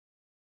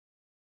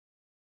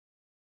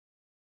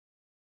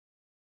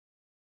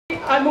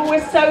I'm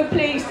always so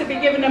pleased to be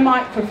given a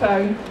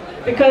microphone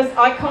because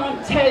I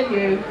can't tell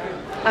you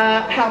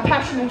how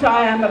passionate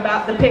I am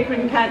about the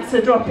Pickering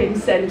Cancer Drop-in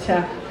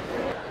Centre.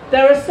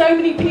 There are so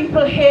many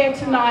people here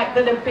tonight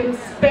that have been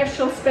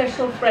special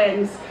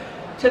friends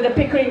to the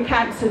Pickering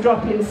Cancer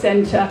Drop-in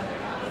Centre.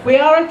 We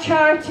are a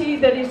charity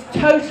that is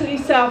totally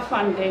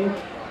self-funding.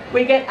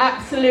 We get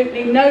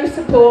absolutely no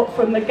support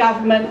from the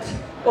government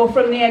or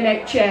from the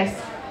NHS,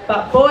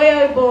 but boy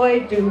oh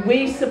boy do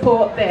we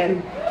support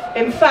them.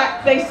 In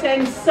fact, they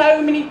send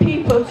so many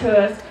people to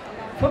us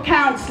for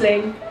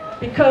counselling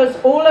because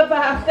all of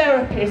our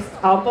therapists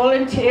are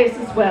volunteers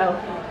as well.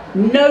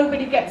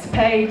 Nobody gets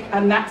paid,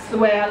 and that's the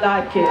way I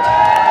like it.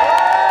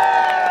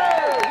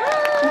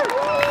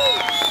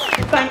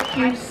 Thank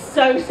you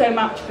so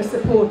much for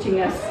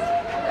supporting us.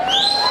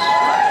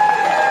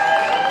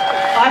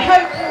 I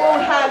hope you all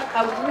have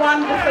a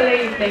wonderful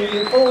evening.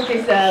 You all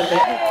deserve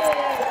it.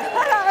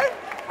 Hello.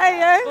 How are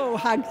you? Oh,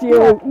 hugged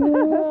you.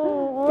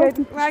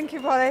 Good. Thank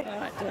you, Polly. All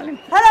right, darling.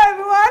 Hello,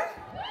 everyone.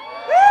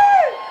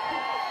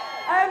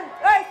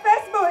 Right,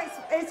 first of all,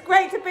 it's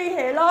great to be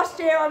here. Last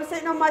year, I was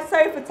sitting on my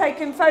sofa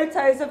taking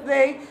photos of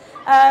the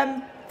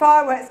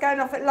fireworks going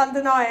off at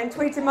London Eye and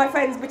tweeting my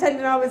friends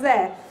pretending I was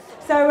there.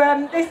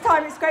 So this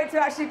time, it's great to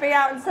actually be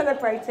out and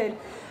celebrating.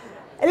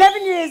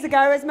 11 years ago,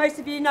 as most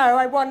of you know,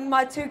 I won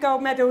my 2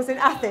 gold medals in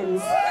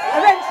Athens,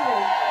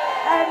 eventually.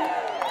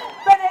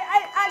 But it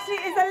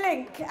actually is a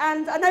link,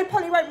 and I know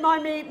Polly won't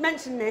mind me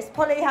mentioning this.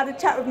 Polly had a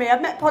chat with me.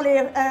 I've met Polly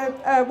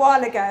a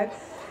while ago,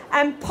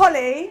 and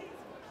Polly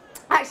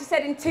actually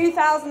said in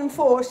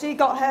 2004 she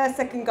got her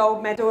 2nd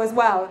gold medal as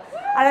well.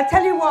 And I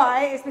tell you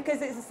why, it's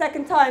because it's the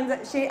 2nd time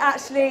that she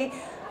actually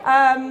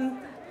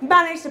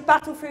managed to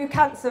battle through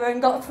cancer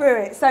and got through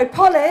it. So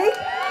Polly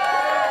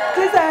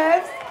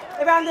deserves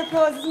a round of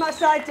applause as much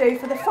as I do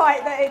for the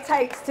fight that it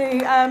takes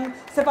to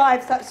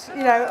survive such,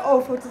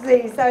 awful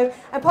disease. So,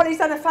 and Polly's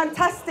done a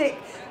fantastic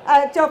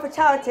job for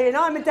charity, and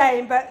I'm a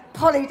Dame, but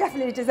Polly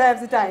definitely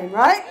deserves a Dame,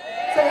 right?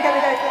 So we're going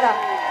to go for that.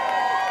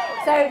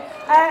 So,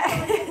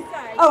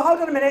 oh, hold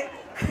on a minute.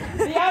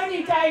 The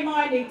only Dame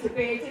I need to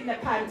be is in the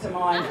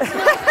pantomime.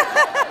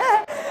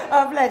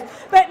 Oh, bless.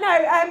 But no,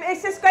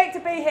 it's just great to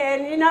be here,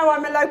 and you know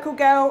I'm a local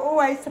girl,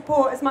 always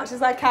support as much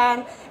as I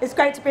can. It's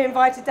great to be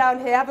invited down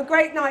here. Have a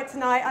great night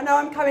tonight. I know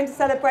I'm coming to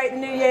celebrate the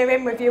New Year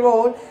in with you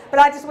all, but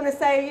I just want to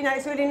say,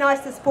 it's really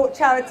nice to support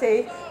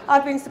charity.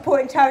 I've been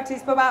supporting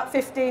charities for about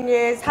 15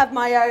 years, have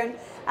my own,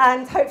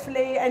 and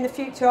hopefully in the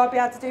future I'll be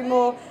able to do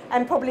more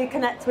and probably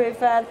connect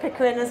with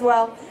Pickering as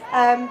well.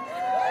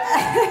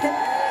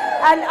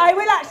 And I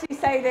will actually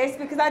say this,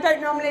 because I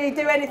don't normally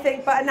do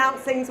anything but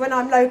announce things when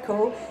I'm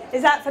local,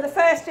 is that for the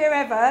first year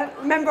ever,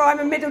 remember I'm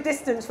a middle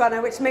distance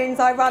runner, which means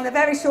I run a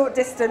very short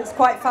distance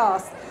quite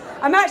fast.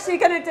 I'm actually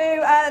going to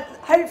do,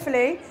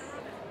 hopefully,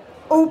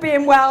 all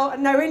being well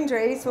and no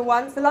injuries for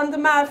once, the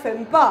London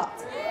Marathon. But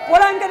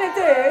what I'm going to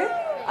do,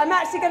 I'm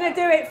actually going to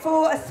do it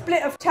for a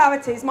split of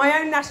charities. My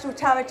own national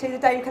charity, the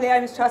Dame Kelly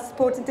Holmes Trust,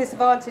 supporting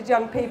disadvantaged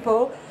young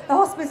people. The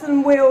Hospice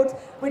and Weald,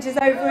 which is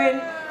over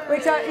in,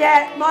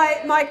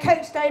 my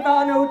coach Dave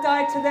Arnold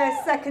died to the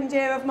 2nd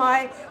year of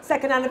my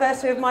 2nd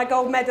anniversary of my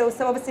gold medal,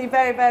 so obviously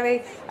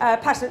very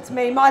passionate to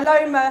me.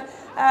 Myeloma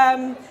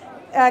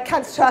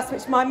Cancer Trust,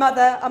 which my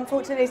mother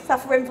unfortunately is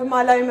suffering from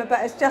myeloma but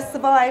has just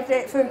survived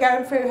it through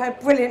going through her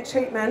brilliant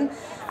treatment.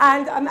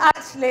 And I'm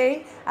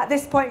actually at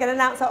this point going to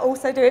announce I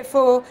also do it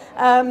for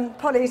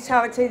Polly's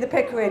charity, the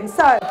Pickering.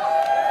 So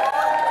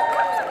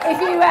if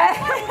you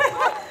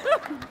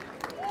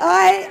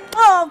I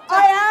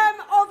am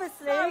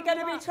obviously going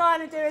to be trying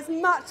to do as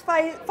much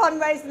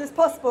fundraising as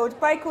possible to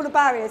break all the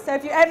barriers. So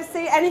if you ever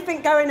see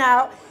anything going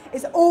out,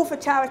 it's all for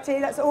charity.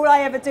 That's all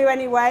I ever do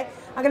anyway.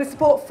 I'm going to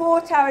support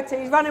 4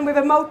 charities running with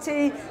a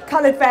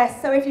multi-coloured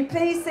vest. So if you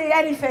please see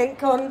anything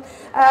on,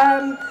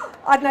 I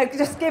don't know,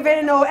 just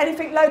giving or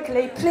anything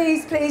locally,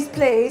 please put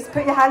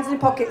your hands in your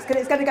pockets,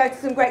 because it's going to go to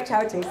some great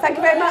charities. Thank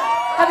you very much.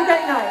 Have a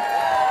great night.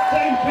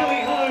 Dame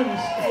Kelly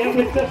Holmes. Yeah,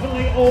 we're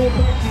definitely all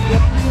back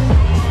together.